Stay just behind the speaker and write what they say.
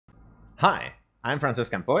Hi, I'm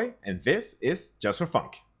Francesc Campoy, and this is Just for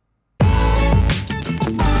Funk.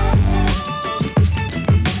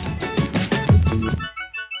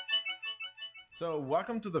 So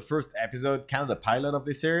welcome to the first episode, kind of the pilot of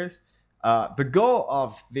this series. The goal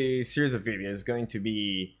of the series of videos is going to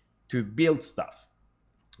be to build stuff.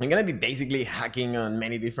 I'm going to be basically hacking on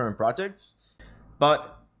many different projects,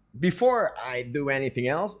 but before I do anything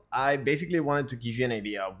else, I basically wanted to give you an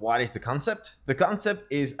idea of what is the concept. The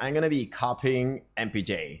concept is I'm going to be copying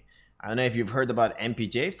MPJ. I don't know if you've heard about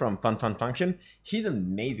MPJ from Function. He's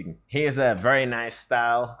amazing. He has a very nice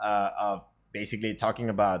style of basically talking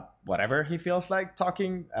about whatever he feels like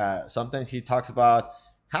talking. Sometimes he talks about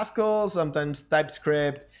Haskell, sometimes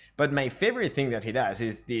TypeScript. But my favorite thing that he does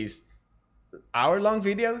is these hour-long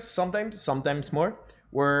videos, sometimes more,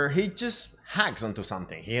 where he just hacks onto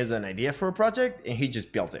something. He has an idea for a project and he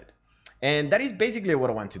just builds it. And that is basically what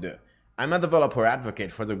I want to do. I'm a developer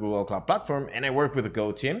advocate for the Google Cloud Platform and I work with the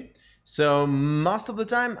Go team. So most of the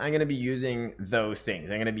time I'm going to be using those things.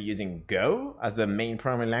 I'm going to be using Go as the main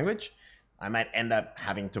programming language. I might end up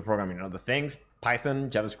having to program in other things, Python,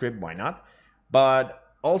 JavaScript, why not? But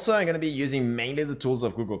also I'm going to be using mainly the tools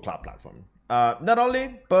of Google Cloud Platform. Not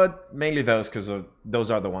only, but mainly those, because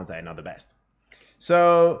those are the ones that I know the best.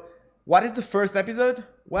 So what is the first episode?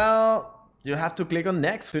 Well, you have to click on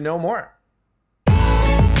next to know more.